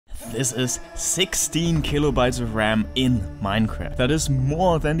This is 16 kilobytes of RAM in Minecraft. That is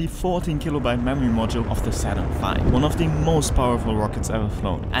more than the 14 kilobyte memory module of the Saturn V, one of the most powerful rockets ever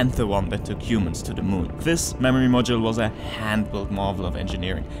flown, and the one that took humans to the moon. This memory module was a hand-built marvel of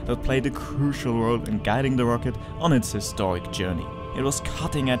engineering that played a crucial role in guiding the rocket on its historic journey. It was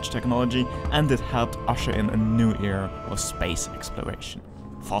cutting-edge technology, and it helped usher in a new era of space exploration.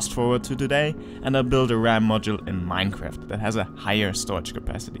 Fast forward to today, and I built a RAM module in Minecraft that has a higher storage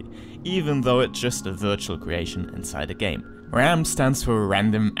capacity, even though it's just a virtual creation inside a game. RAM stands for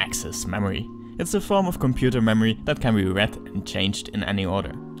Random Access Memory. It's a form of computer memory that can be read and changed in any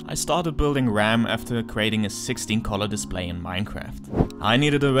order. I started building RAM after creating a 16-color display in Minecraft. I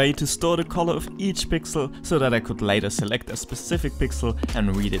needed a way to store the color of each pixel so that I could later select a specific pixel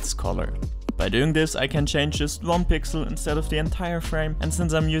and read its color. By doing this, I can change just one pixel instead of the entire frame, and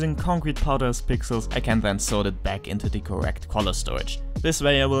since I'm using concrete powder as pixels, I can then sort it back into the correct color storage. This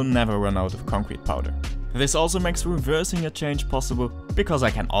way I will never run out of concrete powder. This also makes reversing a change possible, because I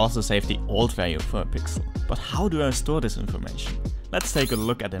can also save the old value for a pixel. But how do I store this information? Let's take a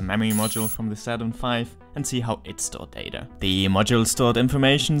look at the memory module from the Saturn V and see how it stored data. The module stored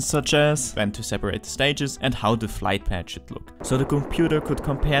information such as when to separate the stages and how the flight path should look, so the computer could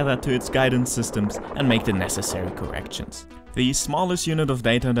compare that to its guidance systems and make the necessary corrections. The smallest unit of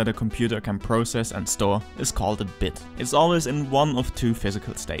data that a computer can process and store is called a bit. It's always in one of two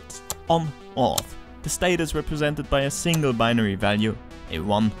physical states, on or off. The state is represented by a single binary value, a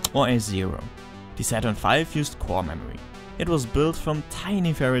 1 or a 0. The Saturn V used core memory. It was built from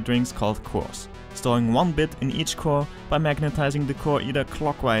tiny ferrite rings called cores, storing one bit in each core by magnetizing the core either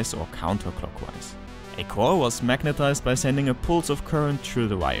clockwise or counterclockwise. A core was magnetized by sending a pulse of current through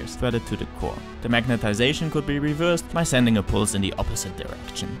the wires threaded to the core. The magnetization could be reversed by sending a pulse in the opposite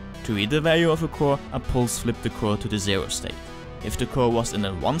direction. To read the value of a core, a pulse flipped the core to the 0 state. If the core was in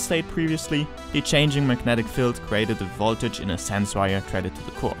a 1 state previously, the changing magnetic field created a voltage in a sense wire threaded to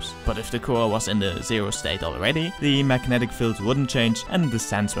the cores. But if the core was in the 0 state already, the magnetic field wouldn't change and the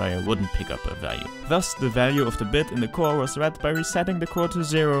sense wire wouldn't pick up a value. Thus, the value of the bit in the core was read by resetting the core to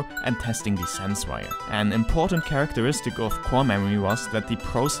 0 and testing the sense wire. An important characteristic of core memory was that the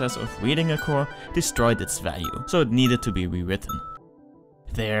process of reading a core destroyed its value, so it needed to be rewritten.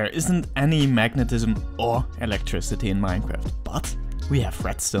 There isn't any magnetism or electricity in Minecraft, but we have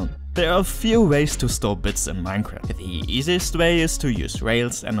Redstone. There are a few ways to store bits in Minecraft. The easiest way is to use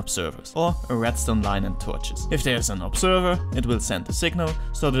rails and observers, or a redstone line and torches. If there's an observer, it will send a signal,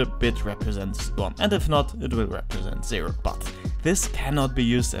 so the bit represents 1, and if not, it will represent 0. But this cannot be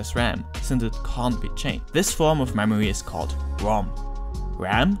used as RAM, since it can't be changed. This form of memory is called ROM.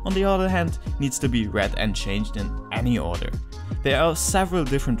 RAM, on the other hand, needs to be read and changed in any order. There are several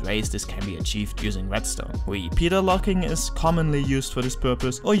different ways this can be achieved using Redstone. Repeater locking is commonly used for this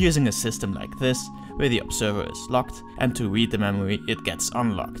purpose, or using a system like this, where the observer is locked, and to read the memory it gets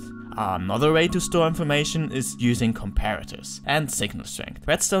unlocked. Another way to store information is using comparators and signal strength.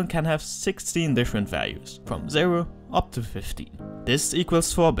 Redstone can have 16 different values, from 0 up to 15. This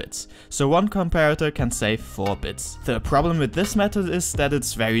equals 4 bits, so one comparator can save 4 bits. The problem with this method is that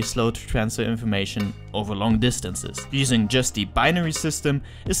it's very slow to transfer information over long distances. Using just the binary system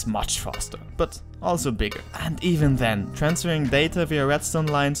is much faster, but also bigger. And even then, transferring data via redstone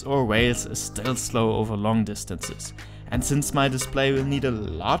lines or rails is still slow over long distances. And since my display will need a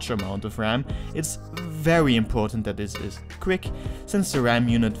large amount of RAM, it's very important that this is quick, since the RAM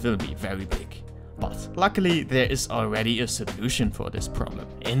unit will be very big. But luckily there is already a solution for this problem.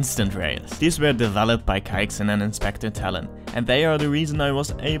 Instant rails. These were developed by Kahyxen and Inspector Talon, and they are the reason I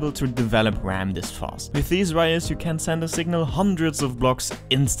was able to develop RAM this fast. With these wires you can send a signal hundreds of blocks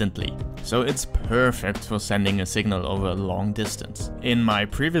instantly, so it's perfect for sending a signal over a long distance. In my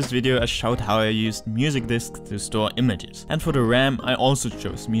previous video I showed how I used music disks to store images, and for the RAM I also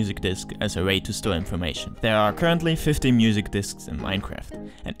chose music disk as a way to store information. There are currently 50 music disks in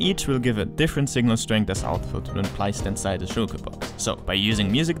Minecraft, and each will give a different signal strength as output when placed inside the shulker box. So by using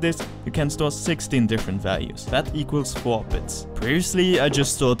music disk you can store 16 different values. That equals 4 bits. Previously I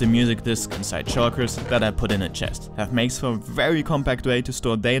just stored the music disk inside shulkers that I put in a chest. That makes for a very compact way to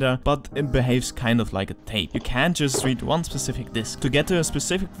store data, but it behaves kind of like a tape. You can't just read one specific disk. To get to a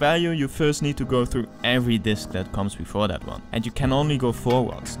specific value you first need to go through every disk that comes before that one. And you can only go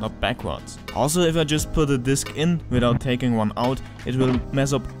forwards, not backwards. Also, if I just put a disk in without taking one out, it will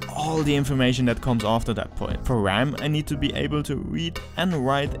mess up all the information that comes after that point. For RAM I need to be able to read and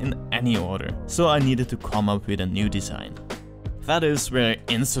write in any order, so I needed to come up with a new design. That is where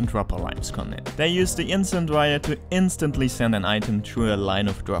instant dropper lines come in. They use the instant wire to instantly send an item through a line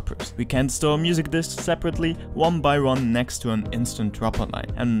of droppers. We can store music disks separately, one by one next to an instant dropper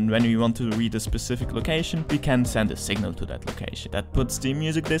line. And when we want to read a specific location, we can send a signal to that location. That puts the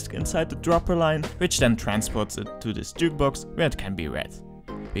music disk inside the dropper line, which then transports it to this jukebox where it can be read.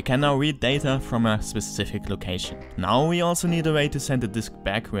 We can now read data from a specific location. Now we also need a way to send the disk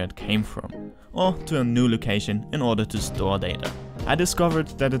back where it came from, or to a new location in order to store data. I discovered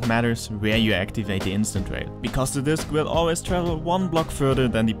that it matters where you activate the instant rail, because the disk will always travel one block further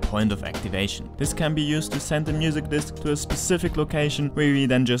than the point of activation. This can be used to send the music disk to a specific location where we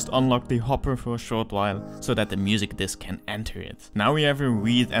then just unlock the hopper for a short while so that the music disk can enter it. Now we have a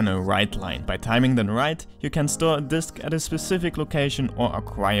read and a write line. By timing the write, you can store a disk at a specific location or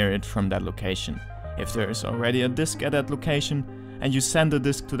acquire it from that location. If there is already a disk at that location and you send the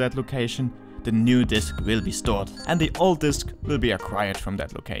disk to that location, the new disk will be stored and the old disk will be acquired from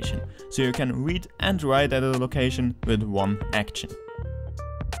that location. So you can read and write at a location with one action.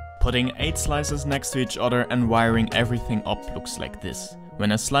 Putting 8 slices next to each other and wiring everything up looks like this.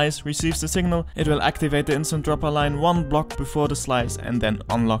 When a slice receives the signal, it will activate the instant dropper line one block before the slice and then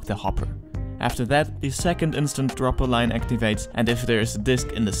unlock the hopper. After that, the second instant dropper line activates, and if there is a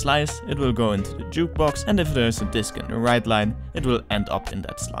disk in the slice, it will go into the jukebox, and if there is a disk in the write line, it will end up in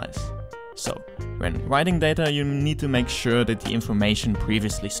that slice. So, when writing data, you need to make sure that the information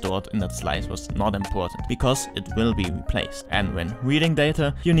previously stored in that slice was not important, because it will be replaced. And when reading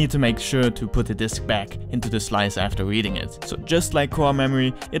data, you need to make sure to put the disk back into the slice after reading it. So just like core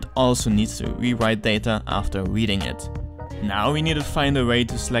memory, it also needs to rewrite data after reading it. Now we need to find a way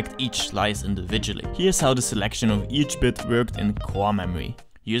to select each slice individually. Here's how the selection of each bit worked in core memory.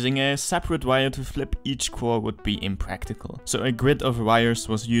 Using a separate wire to flip each core would be impractical, so a grid of wires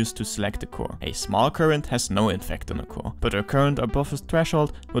was used to select the core. A small current has no effect on the core, but a current above a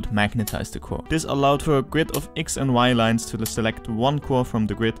threshold would magnetize the core. This allowed for a grid of X and Y lines to select one core from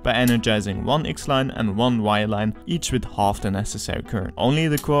the grid by energizing one X line and one Y line, each with half the necessary current. Only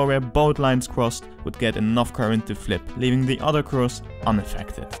the core where both lines crossed would get enough current to flip, leaving the other cores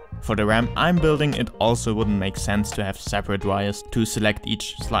unaffected. For the RAM I'm building, it also wouldn't make sense to have separate wires to select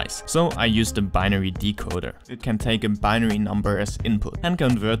each slice, so I used a binary decoder. It can take a binary number as input and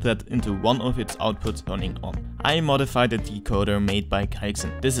convert that into one of its outputs turning on. I modified a decoder made by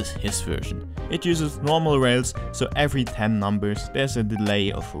Kahyxen. This is his version. It uses normal rails, so every 10 numbers there's a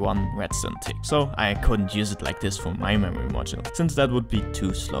delay of 1 redstone tick. So I couldn't use it like this for my memory module, since that would be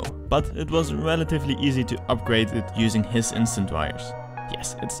too slow. But it was relatively easy to upgrade it using his instant wires.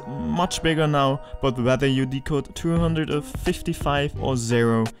 Yes, it's much bigger now, but whether you decode 255 or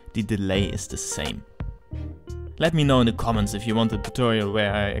 0, the delay is the same. Let me know in the comments if you want a tutorial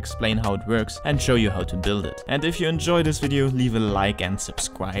where I explain how it works and show you how to build it. And if you enjoyed this video, leave a like and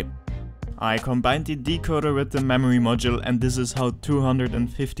subscribe. I combined the decoder with the memory module, and this is how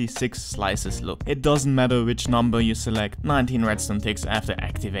 256 slices look. It doesn't matter which number you select, 19 redstone ticks after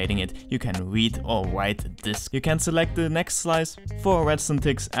activating it, you can read or write a disk. You can select the next slice, 4 redstone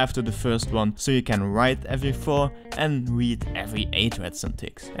ticks after the first one, so you can write every 4 and read every 8 redstone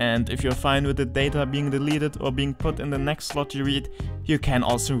ticks. And if you're fine with the data being deleted or being put in the next slot you read, you can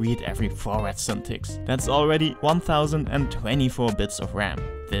also read every 4 redstone ticks. That's already 1024 bits of RAM.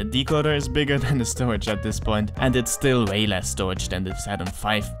 The decoder is bigger than the storage at this point, and it's still way less storage than the Saturn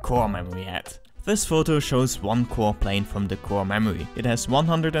V core memory had. This photo shows one core plane from the core memory. It has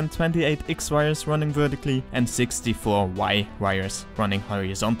 128 X wires running vertically and 64 Y wires running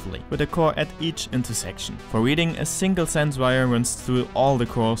horizontally, with a core at each intersection. For reading, a single sense wire runs through all the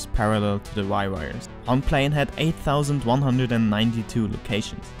cores parallel to the Y wires. One plane had 8,192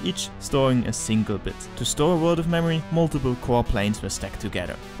 locations, each storing a single bit. To store a word of memory, multiple core planes were stacked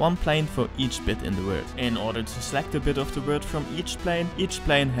together, one plane for each bit in the word. In order to select a bit of the word from each plane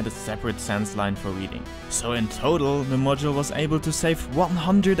had a separate sense line for reading. So in total, the module was able to save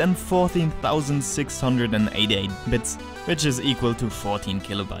 114,688 bits, which is equal to 14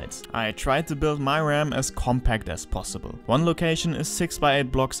 kilobytes. I tried to build my RAM as compact as possible. One location is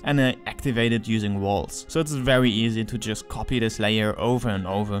 6x8 blocks and I activated using walls, so it's very easy to just copy this layer over and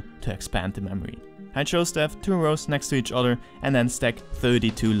over to expand the memory. I chose to have 2 rows next to each other and then stack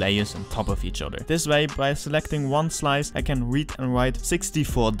 32 layers on top of each other. This way, by selecting one slice, I can read and write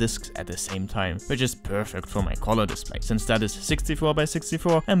 64 disks at the same time, which is perfect for my color display, since that is 64 by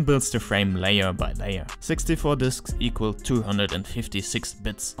 64 and builds the frame layer by layer. 64 disks equal 256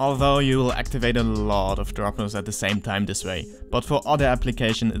 bits. Although you will activate a lot of droppers at the same time this way, but for other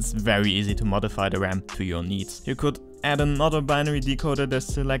applications it's very easy to modify the RAM to your needs. You could add another binary decoder that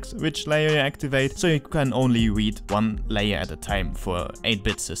selects which layer you activate, so you can only read one layer at a time for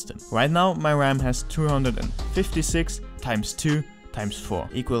 8-bit system. Right now my RAM has 256 times 2 times 4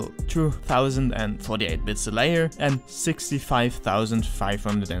 equal 2048 bits a layer and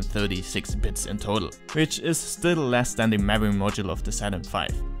 65,536 bits in total, which is still less than the memory module of the Saturn V.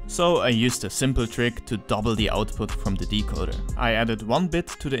 So I used a simple trick to double the output from the decoder. I added 1 bit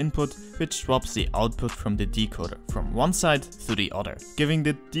to the input, which swaps the output from the decoder from one side to the other, giving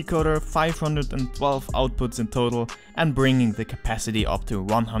the decoder 512 outputs in total and bringing the capacity up to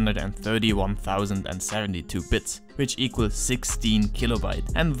 131,072 bits, which equals 16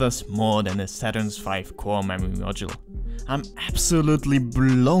 kilobytes and thus more than a Saturn V core memory module. I'm absolutely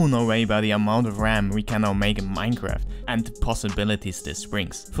blown away by the amount of RAM we can now make in Minecraft and the possibilities this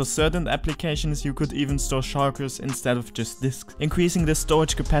brings. For certain applications you could even store shulkers instead of just disks, increasing the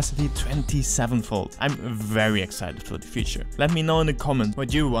storage capacity 27-fold. I'm very excited for the future. Let me know in the comments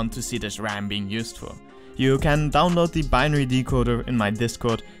what you want to see this RAM being used for. You can download the binary decoder in my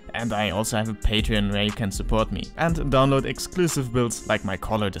Discord, and I also have a Patreon where you can support me and download exclusive builds like my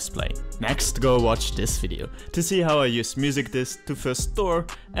color display. Next, go watch this video to see how I use music disks to first store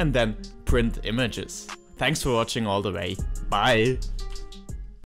and then print images. Thanks for watching all the way. Bye!